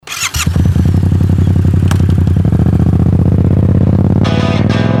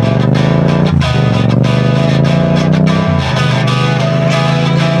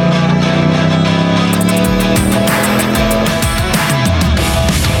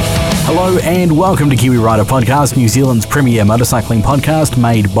Hello and welcome to Kiwi Rider Podcast, New Zealand's premier motorcycling podcast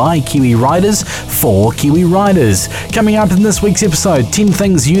made by Kiwi Riders for Kiwi Riders. Coming up in this week's episode, 10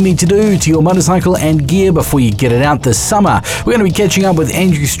 things you need to do to your motorcycle and gear before you get it out this summer. We're going to be catching up with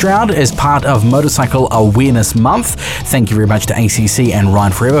Andrew Stroud as part of Motorcycle Awareness Month. Thank you very much to ACC and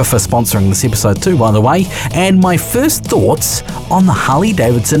Ride Forever for sponsoring this episode too, by the way. And my first thoughts on the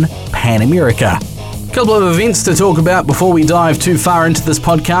Harley-Davidson Pan America. Couple of events to talk about before we dive too far into this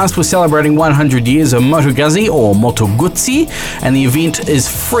podcast. We're celebrating 100 years of Moto Guzzi or Moto Guzzi, and the event is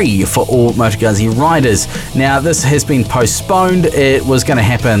free for all Moto Guzzi riders. Now, this has been postponed. It was going to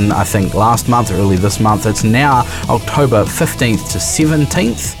happen, I think, last month or early this month. It's now October 15th to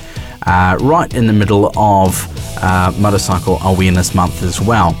 17th, right in the middle of Motorcycle Awareness Month as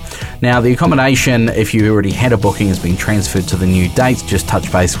well. Now, the accommodation, if you already had a booking, has been transferred to the new dates. Just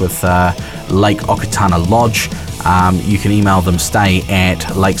touch base with Lake Okatana Lodge. You can email them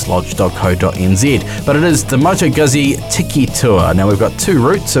stay@lakeslodge.co.nz. But it is the Moto Guzzi Tiki Tour. Now, we've got two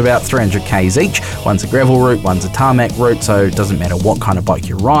routes, about 300 k's each. One's a gravel route, one's a tarmac route, so it doesn't matter what kind of bike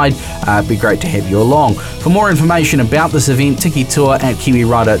you ride. It'd be great to have you along. For more information about this event, Tiki Tour at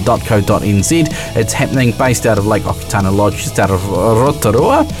kiwirider.co.nz. It's happening based out of Lake Okatana Lodge, just out of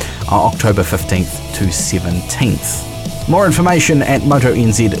Rotorua, October 15th to 17th. More information at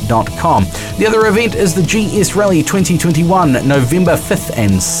motonz.com. The other event is the GS Rally 2021, November 5th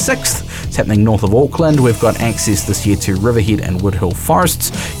and 6th. It's happening north of Auckland. We've got access this year to Riverhead and Woodhill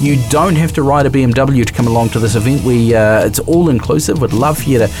Forests. You don't have to ride a BMW to come along to this event. It's all inclusive. We'd love for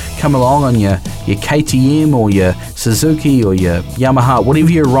you to come along on your KTM or your Suzuki or your Yamaha,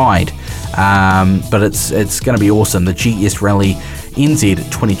 whatever you ride. But it's going to be awesome. The GS Rally NZ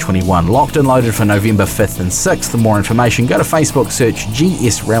 2021, locked and loaded for November 5th and 6th. For more information, go to Facebook, search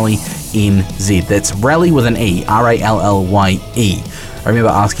GS Rally NZ. That's Rally with an E, R-A-L-L-Y-E. I remember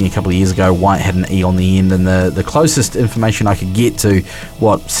asking a couple of years ago why it had an E on the end, and the closest information I could get to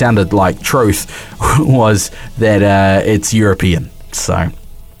what sounded like truth was that it's European. So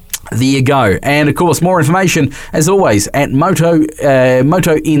there you go. And of course, more information, as always, at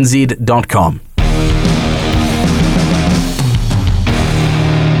motonz.com.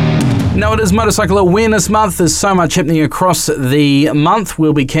 Now, it is Motorcycle Awareness Month. There's so much happening across the month.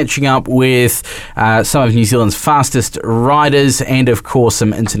 We'll be catching up with some of New Zealand's fastest riders and, of course,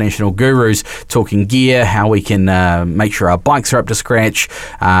 some international gurus talking gear, how we can make sure our bikes are up to scratch,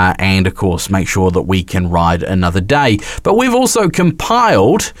 and, of course, make sure that we can ride another day. But we've also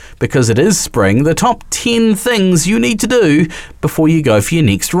compiled, because it is spring, the top 10 things you need to do before you go for your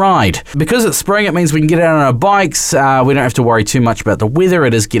next ride. Because it's spring, it means we can get out on our bikes. We don't have to worry too much about the weather.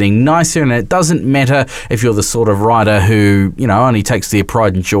 It is getting nicer, and it doesn't matter if you're the sort of rider who, only takes their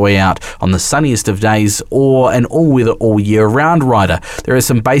pride and joy out on the sunniest of days or an all-weather, all-year-round rider. There are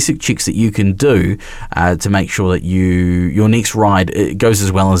some basic checks that you can do to make sure that your next ride goes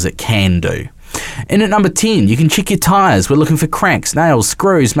as well as it can do. In at number 10, you can check your tyres. We're looking for cracks, nails,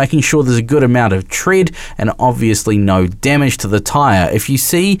 screws, making sure there's a good amount of tread and obviously no damage to the tyre. If you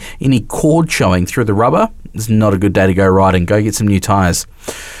see any cord showing through the rubber, it's not a good day to go riding. Go get some new tyres.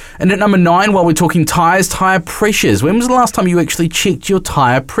 And at number 9, while we're talking tyres, tyre pressures. When was the last time you actually checked your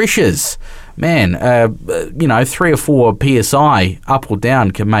tyre pressures? Man, 3 or 4 PSI up or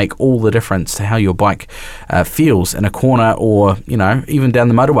down can make all the difference to how your bike feels in a corner or, even down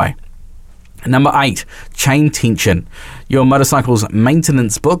the motorway. Number 8, chain tension. Your motorcycle's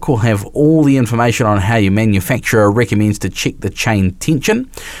maintenance book will have all the information on how your manufacturer recommends to check the chain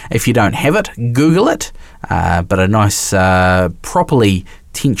tension. If you don't have it, Google it. But a nice, properly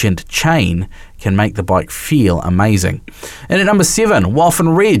tensioned chain can make the bike feel amazing. And at number 7, WOF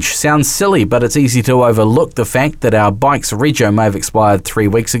and Reg. Sounds silly, but it's easy to overlook the fact that our bike's rego may have expired 3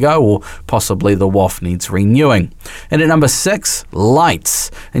 weeks ago, or possibly the WOF needs renewing. And at number 6,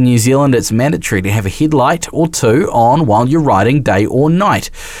 lights. In New Zealand, it's mandatory to have a headlight or two on while you're riding, day or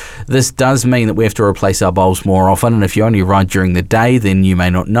night. This does mean that we have to replace our bulbs more often, and if you only ride during the day, then you may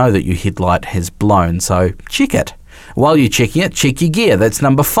not know that your headlight has blown, so check it. While you're checking it, check your gear. That's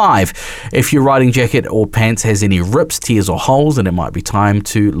number 5. If your riding jacket or pants has any rips, tears or holes, then it might be time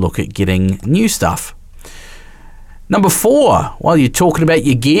to look at getting new stuff. Number 4, while you're talking about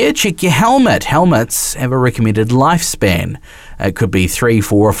your gear, check your helmet. Helmets have a recommended lifespan. It could be 3,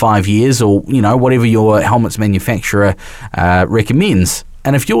 4 or 5 years, or whatever your helmet's manufacturer recommends.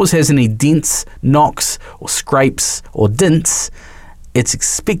 And if yours has any dents, knocks or scrapes or dints, its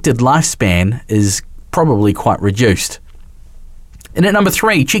expected lifespan is probably quite reduced. And at number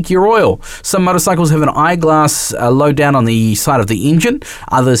 3, check your oil. Some motorcycles have an eyeglass low down on the side of the engine.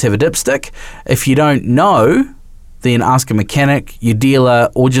 Others have a dipstick. If you don't know, then ask a mechanic, your dealer,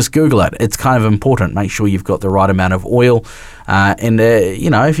 or just Google it. It's kind of important. Make sure you've got the right amount of oil.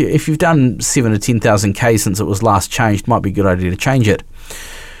 If you've done 7 to 10,000 K since it was last changed, might be a good idea to change it.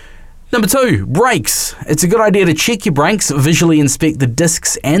 Number 2, brakes. It's a good idea to check your brakes, visually inspect the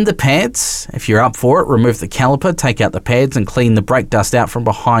discs and the pads. If you're up for it, remove the caliper, take out the pads and clean the brake dust out from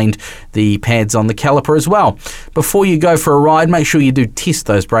behind the pads on the caliper as well. Before you go for a ride, make sure you do test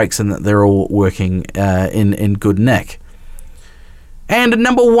those brakes and that they're all working in good nick. And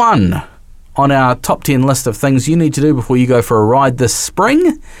number 1 on our top 10 list of things you need to do before you go for a ride this spring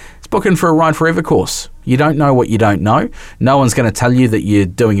is book in for a Ride Forever course. You don't know what you don't know. No one's going to tell you that you're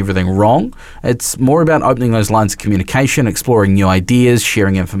doing everything wrong. It's more about opening those lines of communication, exploring new ideas,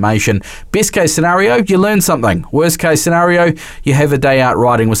 sharing information. Best case scenario, you learn something. Worst case scenario, you have a day out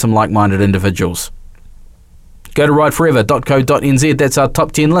riding with some like-minded individuals. Go to rideforever.co.nz. That's our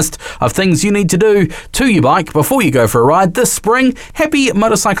top 10 list of things you need to do to your bike before you go for a ride this spring. Happy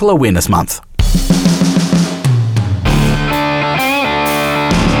Motorcycle Awareness Month.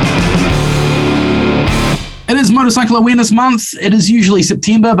 It is Motorcycle Awareness Month. It is usually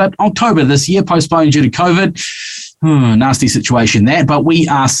September, but October this year, postponed due to COVID. Nasty situation that, but we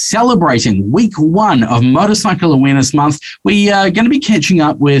are celebrating week 1 of Motorcycle Awareness Month. We are going to be catching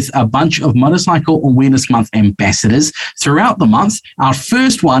up with a bunch of Motorcycle Awareness Month ambassadors throughout the month. Our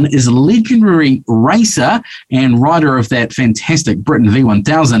first one is legendary racer and rider of that fantastic Britain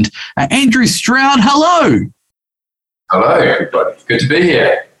V1000, Andrew Stroud. Hello. Hello, everybody. Good to be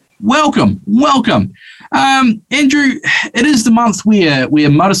here. Welcome. Andrew, it is the month where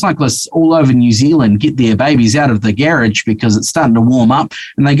motorcyclists all over New Zealand get their babies out of the garage because it's starting to warm up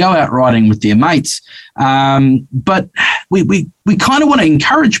and they go out riding with their mates. But we kind of want to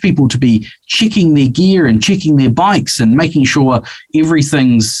encourage people to be checking their gear and checking their bikes and making sure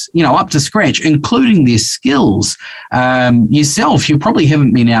everything's, up to scratch, including their skills. Yourself, you probably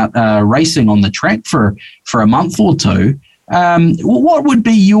haven't been out racing on the track for a month or two. What would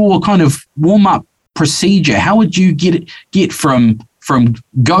be your kind of warm-up procedure? How would you get from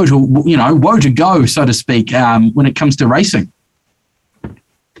go to woe to go, so to speak, when it comes to racing?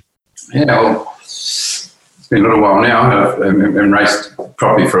 Yeah, well, it's been a little while now. I've been raced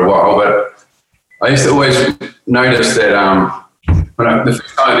properly for a while, but I used to always notice that the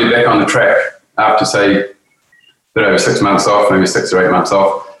first time I'd be back on the track after, say, a bit over 6 months off, maybe 6 or 8 months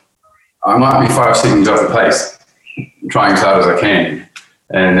off, I might be 5 seconds off the pace, trying as hard as I can,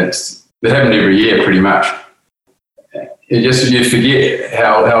 and it happened every year pretty much. You forget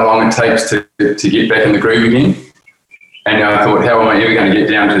how long it takes to get back in the groove again. And I thought, how am I ever going to get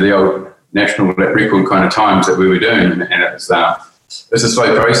down to the old national record kind of times that we were doing? And it's a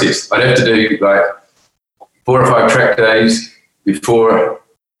slow process. I'd have to do like 4 or 5 track days before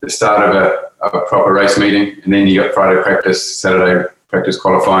the start of a proper race meeting, and then you got Friday practice, Saturday practice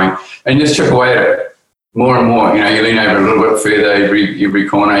qualifying, and you just chip away at it. More and more, you lean over a little bit further, every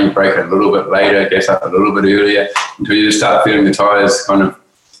corner, you brake it a little bit later, gas up a little bit earlier, until you just start feeling the tyres kind of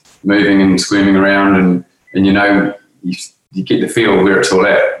moving and squirming around, and you get the feel where it's all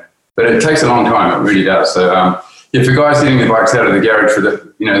at. But it takes a long time, it really does. So, for guys getting their bikes out of the garage for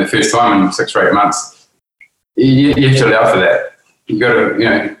the first time in 6 or 8 months, you have to allow for that. You've got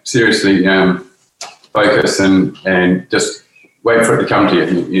to, seriously focus and just wait for it to come to you.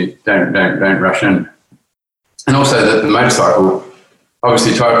 You don't rush in. And also the motorcycle,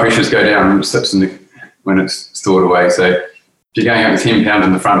 obviously tyre pressures go down when it sits when it's stored away. So if you're going up with 10 pounds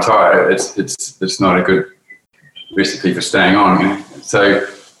in the front tyre, it's not a good recipe for staying on. So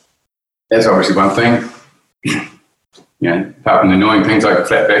that's obviously one thing. Apart from the annoying things like a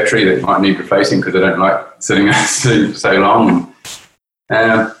flat battery that might need replacing because I don't like sitting so long.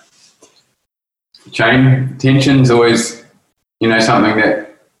 Chain tension's always, something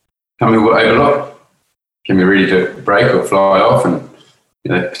that some people overlook. Can be ready to break or fly off, and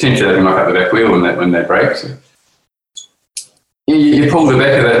potentially they can lock up the back wheel when they break. So you pull the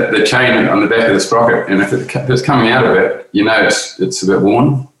back of the chain on the back of the sprocket, and if it's coming out of it, it's a bit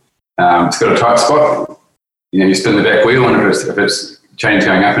worn. It's got a tight spot. You spin the back wheel, and if it's chain's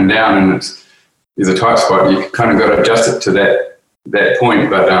going up and down, and there's a tight spot, you kind of got to adjust it to that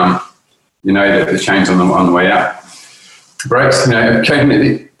point. But that the chain's on the way out. Brakes, occasionally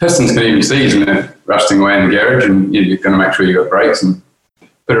the pistons can even seize and they're rusting away in the garage, and you're going to make sure you've got brakes. And a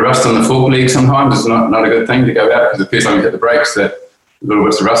bit of rust on the fork leg sometimes is not a good thing to go out, because the first time you hit the brakes, the little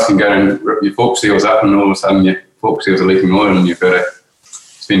bits of rust can go and rip your fork seals up, and all of a sudden your fork seals are leaking oil, and you've got to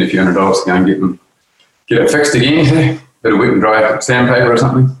spend a few $100s to go and get it fixed again. A bit of wet and dry sandpaper or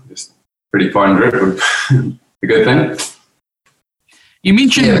something, just pretty fine drip would be a good thing. You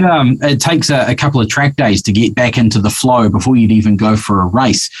mentioned it takes a couple of track days to get back into the flow before you'd even go for a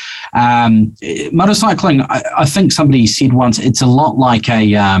race. Motorcycling, I think somebody said once, it's a lot like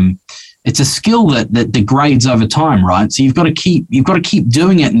it's a skill that degrades over time, right? So you've got to keep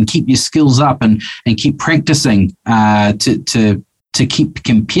doing it and keep your skills up and keep practicing to keep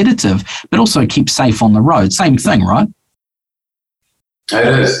competitive, but also keep safe on the road. Same thing, right?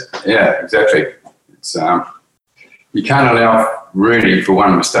 It is, yeah, exactly. It's you can't allow really for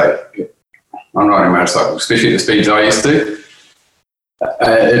one mistake. I'm riding a motorcycle, especially at the speeds I used to.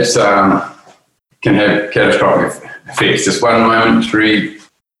 It's can have catastrophic effects. Just one moment, 3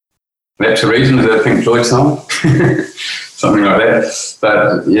 laps of reason, is that a Pink Floyd song? Something like that.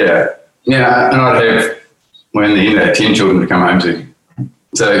 But yeah, and I'd have, when the end, I had 10 children to come home to.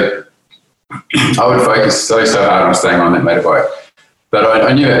 So I would focus so hard on staying on that motorbike. But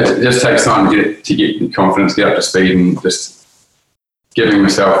I knew it just takes time to get confidence, get up to speed, and just giving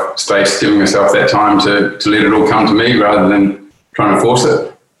myself space, giving myself that time to let it all come to me rather than trying to force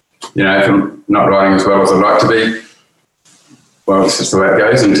it. You know, if I'm not riding as well as I'd like to be, well, it's just the way it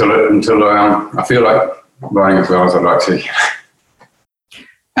goes until I feel like riding as well as I'd like to.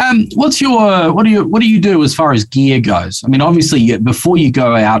 What do you do as far as gear goes? I mean, obviously, before you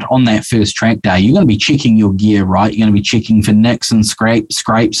go out on that first track day, you're going to be checking your gear, right? You're going to be checking for nicks and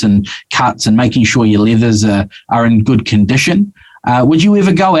scrapes and cuts and making sure your leathers are in good condition. Would you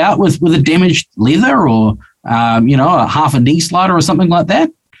ever go out with a damaged leather or, a half a knee slider or something like that?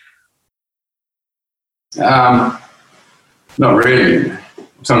 Not really.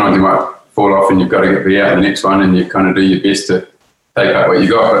 Sometimes you might fall off and you've got to be out the next one and you kind of do your best to take up what you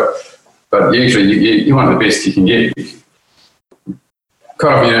got. But usually you want the best you can get.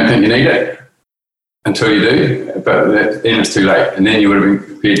 Quite often you don't think you need it until you do, but then it's too late. And then you would have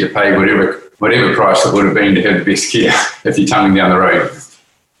been prepared to pay whatever price it would have been to have the best gear if you're tumbling down the road.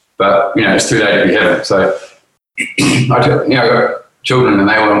 But, it's too late if you haven't. So, I've got children and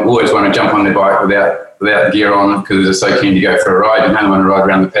they always want to jump on their bike without gear on because they're so keen to go for a ride and they want to ride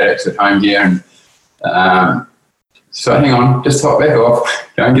around the paddocks with home gear. And so hang on, just hop back off,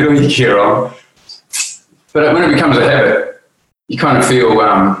 go and get all your gear on. But when it becomes a habit, you kind of feel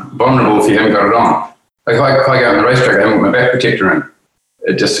vulnerable if you haven't got it on. Like if I go on the racetrack, I haven't got my back protector in.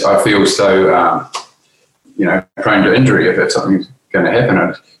 I feel so, prone to injury if something's going to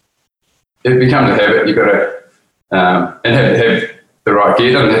happen. It becomes a habit. You've got to, and have the right gear.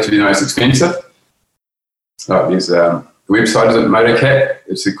 It doesn't have to be the most expensive. Like there's the website is at MotorCat.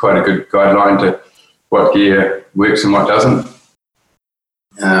 It's quite a good guideline to what gear works and what doesn't.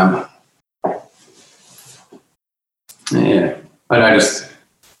 I noticed, I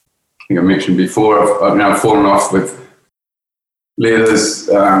think I mentioned before, I've now fallen off with leathers.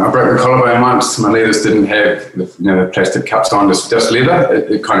 I broke the collarbone once. My leathers didn't have the plastic cups on, just leather.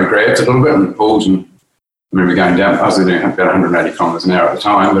 It kind of grabs a little bit and pulls. And I remember going down, I was doing about 180 kilometres an hour at the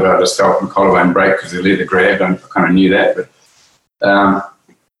time, but I just felt my collarbone break because the leather grabbed. I kind of knew that, but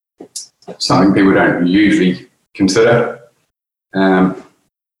something people don't usually consider.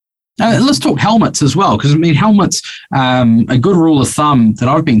 Let's talk helmets as well, because helmets, a good rule of thumb that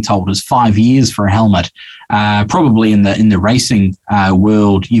I've been told is 5 years for a helmet. Probably in the racing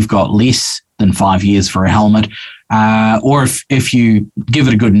world, you've got less than 5 years for a helmet. Or if you give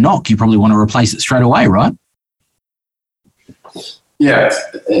it a good knock, you probably want to replace it straight away, right? Yeah,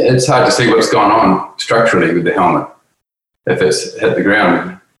 it's hard to see what's gone on structurally with the helmet if it's hit the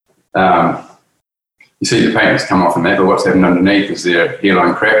ground. You see the paint has come off and that, but what's happened underneath is there a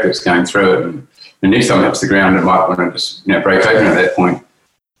hairline crack that's going through it, and the next time it hits the ground, it might want to just break open at that point.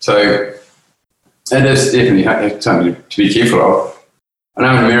 So it is definitely something to be careful of. I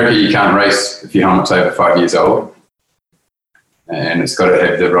know in America you can't race if your helmet's over 5 years old, and it's got to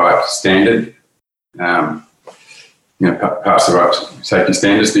have the right standard, pass the right safety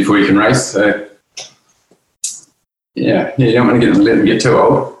standards before you can race. So you don't want to let them get too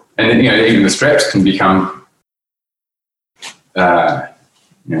old. And then, even the straps can become, brittle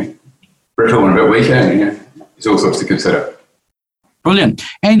and a bit weaker. There's all sorts to consider. Brilliant.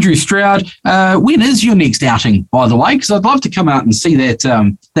 Andrew Stroud, when is your next outing, by the way? Because I'd love to come out and see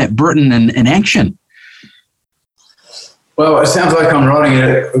that Britain in action. Well, it sounds like I'm riding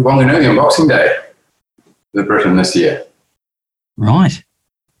at Wanganui on Boxing Day, the Britain this year. Right.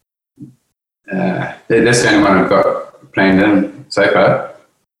 That's the only one I've got planned in so far.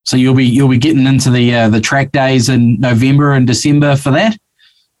 So you'll be getting into the track days in November and December for that?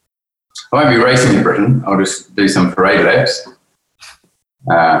 I won't be racing in Britain. I'll just do some parade laps.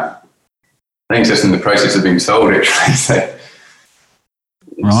 I think it's just in the process of being sold, actually. So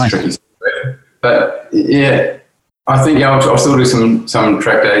it's right. tricky. But I think I'll still do some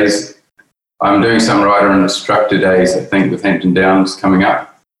track days. I'm doing some rider and instructor days, I think, with Hampton Downs coming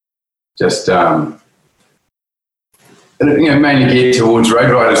up. Just, mainly geared towards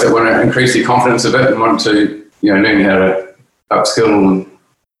road riders that want to increase their confidence a bit and want to, learn how to upskill and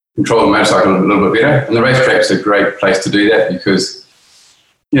control the motorcycle a little bit better. And the racetrack's a great place to do that because,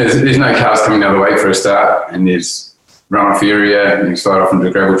 there's no cars coming the other way for a start, and there's runoff area, and you can slide off into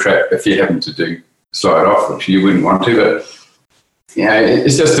a gravel track if you happen to slide off, which you wouldn't want to, but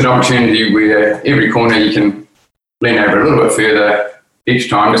it's just an opportunity where every corner you can lean over a little bit further each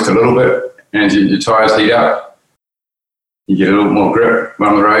time, just a little bit, and as your tyres heat up, you get a little more grip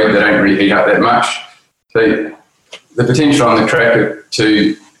on the road. They don't really heat up that much. So the potential on the track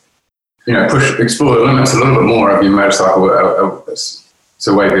to, explore the limits a little bit more of your motorcycle, it's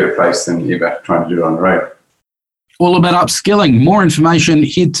a way better place than ever trying to do it on the road. All about upskilling. More information,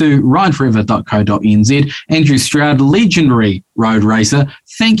 head to rideforever.co.nz. Andrew Stroud, legendary road racer,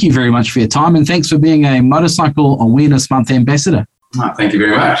 thank you very much for your time, and thanks for being a Motorcycle Awareness Month ambassador. Oh, thank you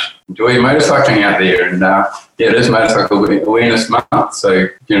very much. Enjoy your motorcycling out there. And it is Motorcycle Awareness Month, so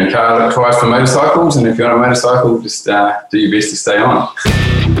if you're in a car, look twice for motorcycles, and if you're on a motorcycle, just do your best to stay on.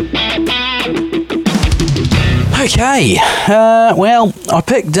 Okay, well, I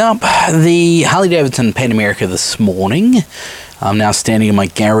picked up the Harley-Davidson Pan America this morning. I'm now standing in my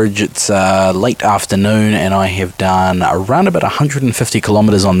garage. It's late afternoon, and I have done around about 150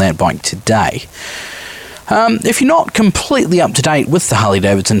 kilometres on that bike today. If you're not completely up to date with the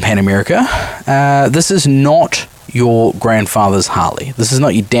Harley-Davidson Pan America, this is not your grandfather's Harley. This is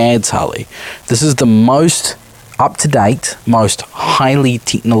not your dad's Harley. This is the most up-to-date, most highly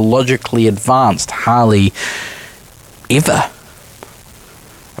technologically advanced Harley ever.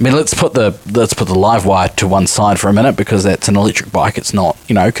 I mean, let's put the live wire to one side for a minute because that's an electric bike. It's not,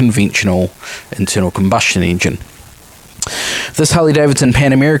 conventional internal combustion engine. This Harley-Davidson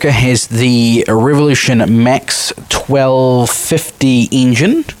Pan America has the Revolution Max 1250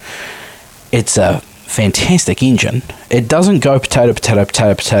 engine. It's a fantastic engine. It doesn't go potato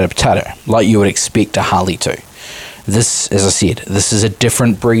like you would expect a Harley to. This, as I said, this is a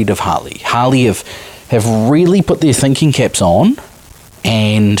different breed of Harley. Harley have really put their thinking caps on,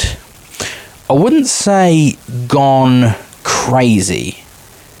 and I wouldn't say gone crazy.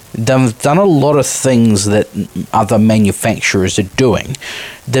 They've done a lot of things that other manufacturers are doing.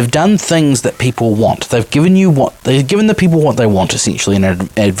 They've done things that people want. They've given the people what they want, essentially, in an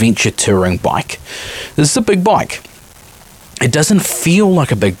adventure touring bike. This is a big bike. It doesn't feel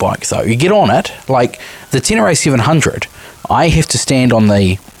like a big bike, though. You get on it, like the Tenere 700, I have to stand on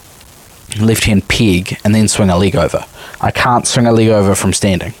the left-hand peg and then swing a leg over. I can't swing a leg over from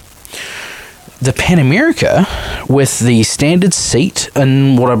standing. The Pan America, with the standard seat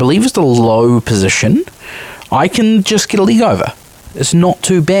in what I believe is the low position, I can just get a leg over. It's not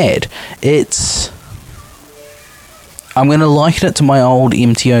too bad. I'm going to liken it to my old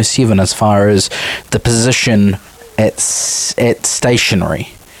MT-07 as far as the position at stationary.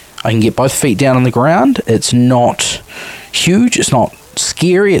 I can get both feet down on the ground. It's not huge. It's not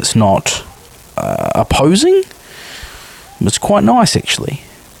scary. It's not opposing. It's quite nice, actually.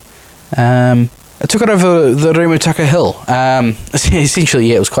 I took it over the Rimutaka Hill.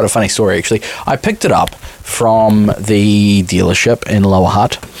 Essentially, it was quite a funny story, actually. I picked it up from the dealership in Lower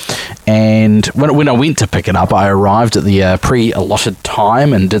Hutt, and when I went to pick it up, I arrived at the pre-allotted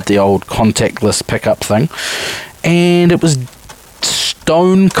time and did the old contactless pickup thing, and it was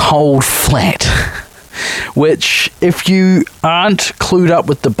stone cold flat. Which, if you aren't clued up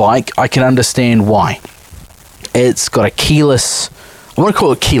with the bike, I can understand why. It's got a keyless, I want to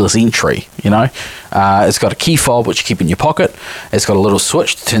call it keyless entry, It's got a key fob which you keep in your pocket. It's got a little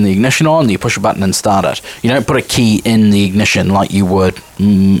switch to turn the ignition on. You push a button and start it. You don't put a key in the ignition like you would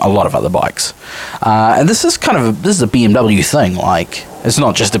a lot of other bikes. And this is a BMW thing. Like, it's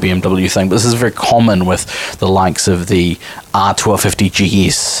not just a BMW thing, but this is very common with the likes of the R1250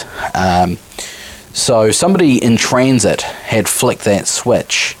 GS. So somebody in transit had flicked that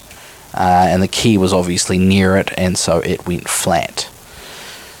switch, and the key was obviously near it, and so it went flat.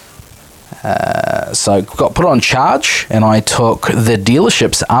 So got put on charge, and I took the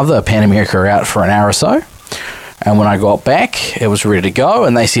dealership's other Pan America out for an hour or so. And when I got back, it was ready to go,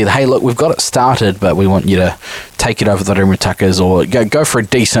 and they said, "Hey, look, we've got it started, but we want you to take it over the Rimutakas or go for a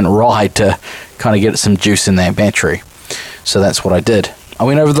decent ride to kind of get some juice in that battery." So that's what I did. I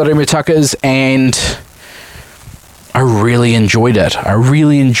went over the Rimutakas, and I really enjoyed it. I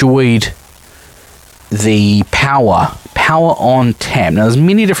really enjoyed the power on tap. Now, there's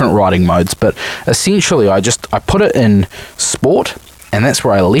many different riding modes, but essentially I put it in sport, and that's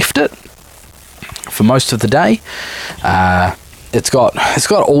where I left it. for most of the day. It's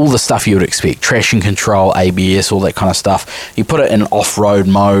got all the stuff you would expect: traction control, ABS, all that kind of stuff. You put it in off-road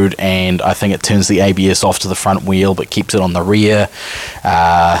mode, and I think it turns the ABS off to the front wheel, but keeps it on the rear.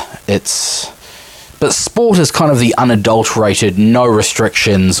 But Sport is kind of the unadulterated, no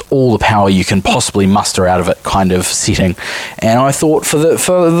restrictions, all the power you can possibly muster out of it kind of setting. And I thought for the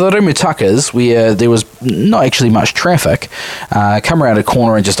Rimutakas, where there was not actually much traffic, come around a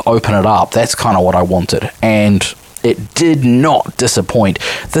corner and just open it up. That's kind of what I wanted. And it did not disappoint.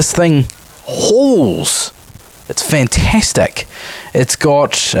 This thing hauls. It's fantastic. It's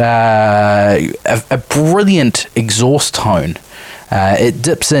got a brilliant exhaust tone. It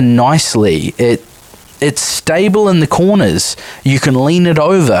dips in nicely. It's stable in the corners. You can lean it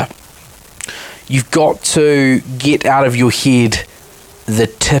over. You've got to get out of your head the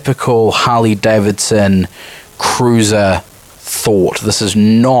typical Harley-Davidson cruiser thought. This is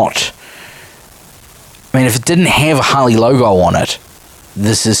not... I mean, if it didn't have a Harley logo on it,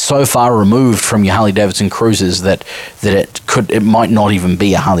 this is so far removed from your Harley-Davidson cruisers that it might not even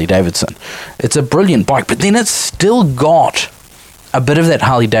be a Harley-Davidson. It's a brilliant bike, but then it's still got a bit of that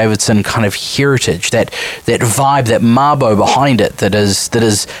Harley-Davidson kind of heritage, that vibe, that Marbo behind it that is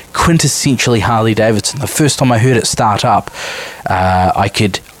quintessentially Harley-Davidson. The first time I heard it start up, I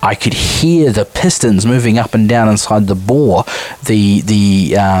could hear the pistons moving up and down inside the bore.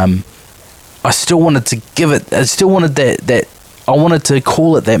 I still wanted to give it. I still wanted that. I wanted to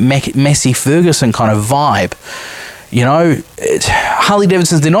call it that Massey Ferguson kind of vibe. You know, Harley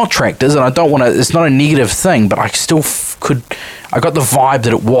Davidsons, they're not tractors, and I don't want to. It's not a negative thing, but I still could. I got the vibe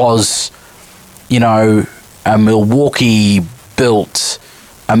that it was, you know, a Milwaukee-built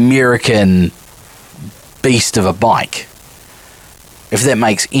American beast of a bike. If that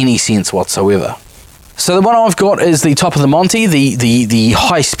makes any sense whatsoever. So the one I've got is the top of the Monty, the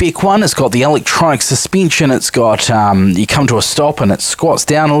high spec one. It's got the electronic suspension. It's got you come to a stop and it squats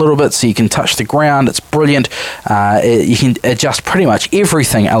down a little bit so you can touch the ground. It's brilliant. You can adjust pretty much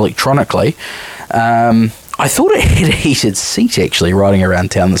everything electronically. I thought it had a heated seat actually riding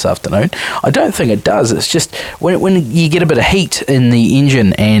around town this afternoon. I don't think it does. It's just when you get a bit of heat in the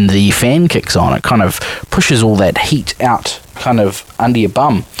engine and the fan kicks on, it kind of pushes all that heat out kind of under your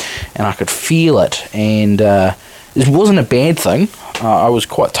bum, and I could feel it, and it wasn't a bad thing. I was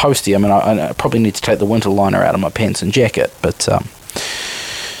quite toasty. I mean, I probably need to take the winter liner out of my pants and jacket, but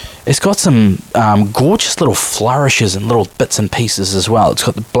it's got some gorgeous little flourishes and little bits and pieces as well. It's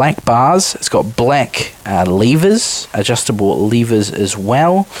got the black bars. It's got black levers, adjustable levers as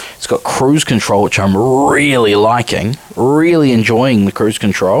well. It's got cruise control, which I'm really liking. Really enjoying the cruise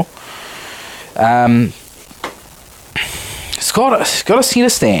control. It's got a center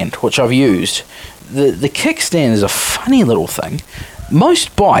stand, which I've used. The kickstand is a funny little thing.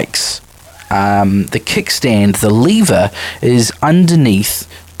 Most bikes, the kickstand, the lever is underneath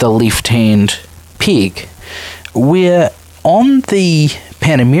the left-hand peg, where on the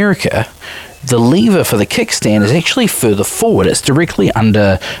Pan America, the lever for the kickstand is actually further forward. It's directly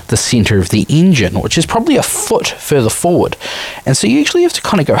under the center of the engine, which is probably a foot further forward. And so you actually have to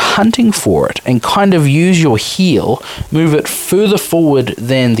kind of go hunting for it and kind of use your heel, move it further forward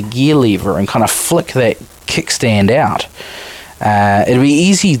than the gear lever, and kind of flick that kickstand out. It'd be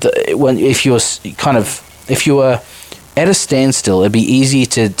easy if you were at a standstill. It'd be easy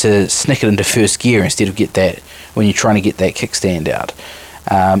to snick it into first gear instead of get that when you're trying to get that kickstand out.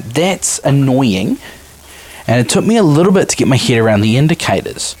 That's annoying, and it took me a little bit to get my head around the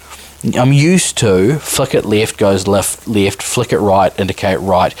indicators. I'm used to flick it left, goes left, flick it right, indicate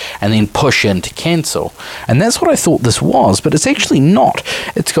right, and then push in to cancel. And that's what I thought this was, but it's actually not.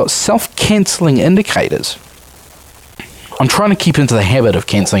 It's got self-cancelling indicators. I'm trying to keep into the habit of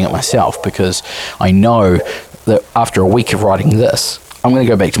cancelling it myself, because I know that after a week of riding this, I'm going to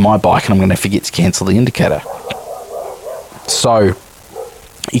go back to my bike and I'm going to forget to cancel the indicator. So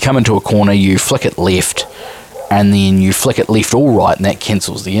you come into a corner, you flick it left, and then you flick it left or right, and that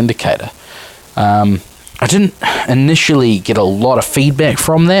cancels the indicator. I didn't initially get a lot of feedback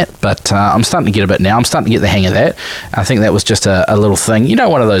from that, but I'm starting to get a bit now. I'm starting to get the hang of that. I think that was just a little thing. You know,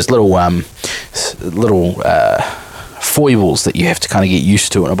 one of those little foibles that you have to kind of get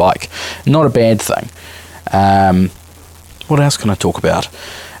used to on a bike. Not a bad thing. What else can I talk about?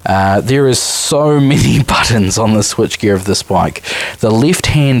 There is so many buttons on the switchgear of this bike. The left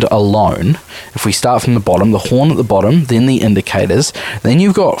hand alone, if we start from the bottom, the horn at the bottom, then the indicators, then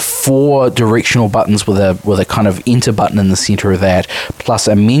you've got 4 directional buttons with a kind of enter button in the center of that, plus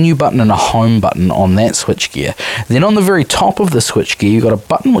a menu button and a home button on that switchgear. Then on the very top of the switchgear, you've got a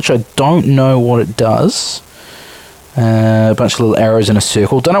button which I don't know what it does. A bunch of little arrows in a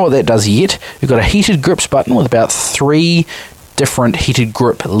circle. Don't know what that does yet. We've got a heated grips button with about 3 different heated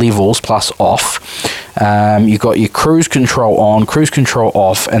grip levels plus off. You've got your cruise control on, cruise control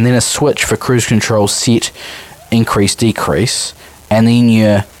off, and then a switch for cruise control set, increase, decrease, and then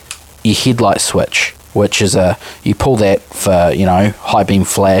your headlight switch, which is you pull that for, high beam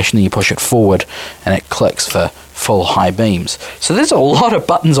flash, and then you push it forward and it clicks for full high beams. So there's a lot of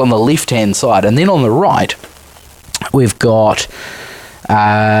buttons on the left hand side, and then on the right we've got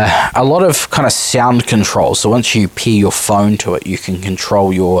a lot of kind of sound control. So once you pair your phone to it, you can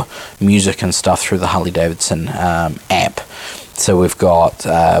control your music and stuff through the Harley-Davidson app. So we've got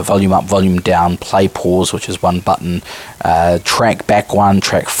volume up, volume down, play, pause, which is one button, track back one,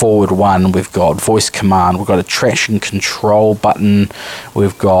 track forward one. We've got voice command. We've got a traction control button.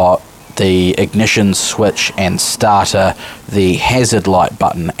 We've got the ignition switch and starter, the hazard light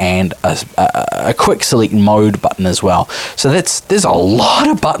button, and a quick select mode button as well. So there's a lot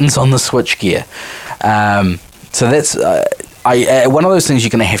of buttons on the switch gear. So that's one of those things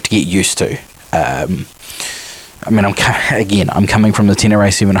you're going to have to get used to. I'm coming from the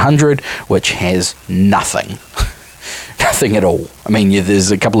Tenere 700, which has nothing. Nothing at all. I mean, there's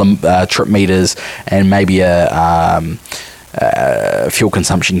a couple of trip meters and maybe a fuel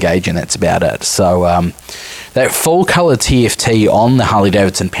consumption gauge, and that's about it. So that full color TFT on the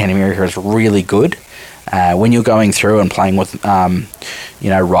Harley-Davidson Pan America is really good when you're going through and playing with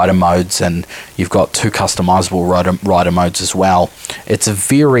rider modes, and you've got 2 customizable rider modes as well. It's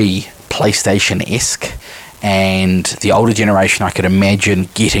very PlayStation-esque, and the older generation, I could imagine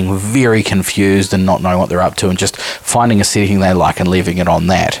getting very confused and not knowing what they're up to and just finding a setting they like and leaving it on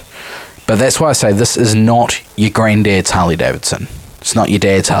that. But that's why I say this is not your granddad's Harley-Davidson. It's not your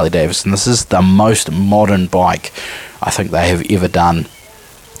dad's Harley-Davidson. This is the most modern bike I think they have ever done,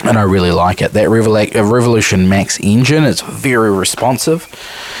 and I really like it. That Revolution Max engine is very responsive.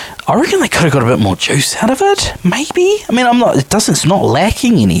 I reckon they could have got a bit more juice out of it, maybe. I mean, it's not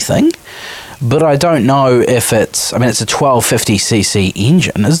lacking anything, but I don't know if it's a 1250cc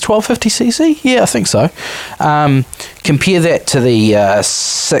engine. Is it 1250cc? Yeah, I think so. Compare that to the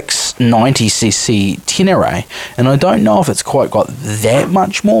 690cc Tenere, and I don't know if it's quite got that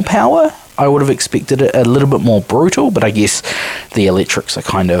much more power. I would have expected it a little bit more brutal, but I guess the electrics are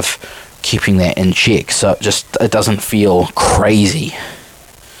kind of keeping that in check, so it doesn't feel crazy.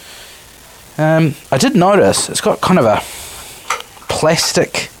 I did notice it's got kind of a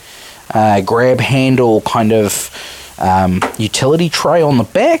plastic grab handle kind of utility tray on the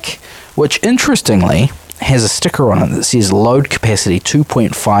back, which interestingly has a sticker on it that says load capacity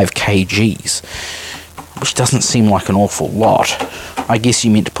 2.5 kgs, which doesn't seem like an awful lot. I guess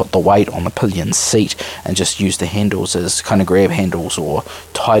you meant to put the weight on the pillion seat and just use the handles as kind of grab handles or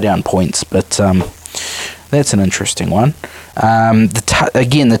tie down points, but that's an interesting one.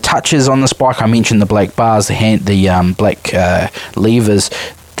 The touches on this bike, I mentioned the black bars, the black levers.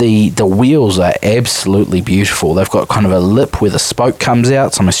 The wheels are absolutely beautiful. They've got kind of a lip where the spoke comes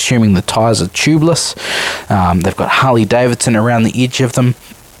out, so I'm assuming the tyres are tubeless. They've got Harley-Davidson around the edge of them.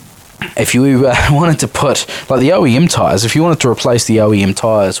 If you wanted to put, like the OEM tyres, if you wanted to replace the OEM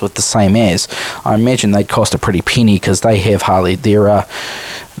tyres with the same as, I imagine they'd cost a pretty penny, because they have Harley. I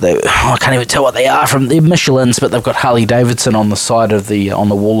can't even tell what they are from. They're Michelins, but they've got Harley-Davidson on the side of on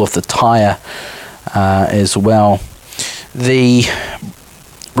the wall of the tyre as well. The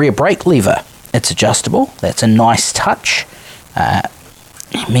rear brake lever, it's adjustable. That's a nice touch.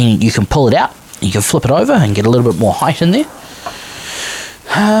 You can pull it out, you can flip it over and get a little bit more height in there.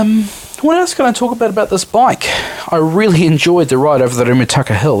 What else can I talk about this bike? I really enjoyed the ride over the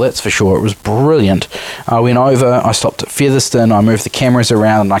Rimutaka Hill, that's for sure. It was brilliant. I went over, I stopped at Featherston, I moved the cameras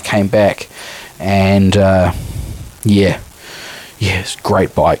around, and I came back. And it's a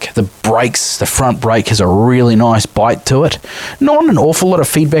great bike. The front brake has a really nice bite to it. Not an awful lot of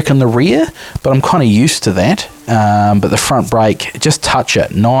feedback in the rear, but I'm kind of used to that. But the front brake, just touch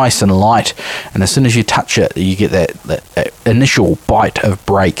it, nice and light. And as soon as you touch it, you get that initial bite of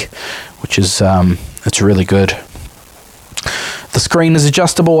brake, which is it's really good. The screen is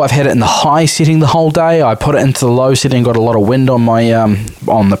adjustable. I've had it in the high setting the whole day. I put it into the low setting, got a lot of wind on my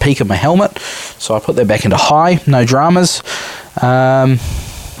on the peak of my helmet, so I put that back into high. No dramas. That's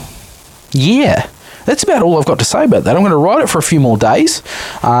about all I've got to say about that. I'm going to ride it for a few more days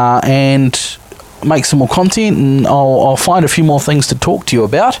and make some more content, and I'll find a few more things to talk to you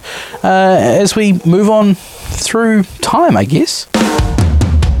about as we move on through time, I guess.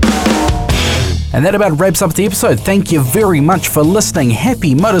 And that about wraps up the episode. Thank you very much for listening.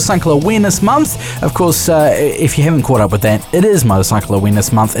 Happy Motorcycle Awareness Month. Of course, if you haven't caught up with that, it is Motorcycle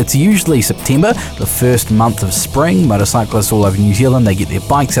Awareness Month. It's usually September, the first month of spring. Motorcyclists all over New Zealand, they get their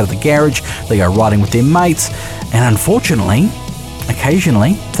bikes out of the garage, they go riding with their mates, and unfortunately,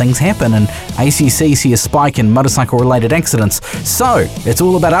 occasionally things happen, and ACC see a spike in motorcycle-related accidents. So it's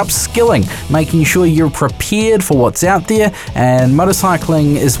all about upskilling, making sure you're prepared for what's out there, and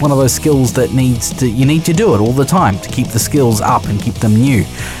motorcycling is one of those skills that you need to do it all the time to keep the skills up and keep them new.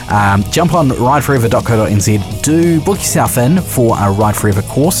 Jump on rideforever.co.nz, do book yourself in for a Ride Forever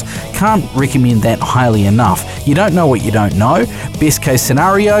course. Can't recommend that highly enough. You don't know what you don't know. Best case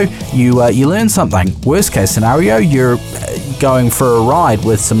scenario, you learn something. Worst case scenario, you're going for a ride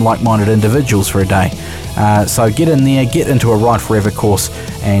with some like-minded individuals for a day. So get in there, get into a Ride Forever course,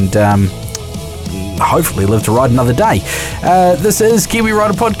 and hopefully live to ride another day. This is Kiwi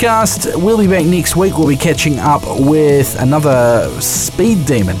Rider Podcast. We'll be back next week. We'll be catching up with another speed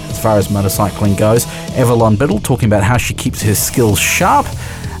demon as far as motorcycling goes, Avalon Biddle, talking about how she keeps her skills sharp,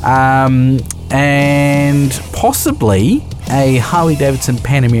 and possibly a Harley-Davidson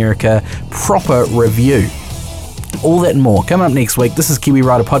Pan America proper review. All that and more coming up next week. This is Kiwi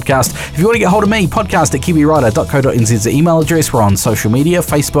Rider Podcast. If you want to get hold of me, podcast@kiwirider.co.nz is the email address. We're on social media,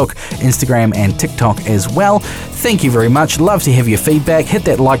 Facebook, Instagram, and TikTok as well. Thank you very much. Love to have your feedback. Hit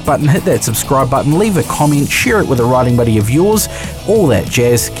that like button, hit that subscribe button, leave a comment, share it with a riding buddy of yours. All that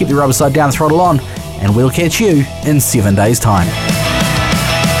jazz. Keep the rubber side down, throttle on, and we'll catch you in 7 days' time.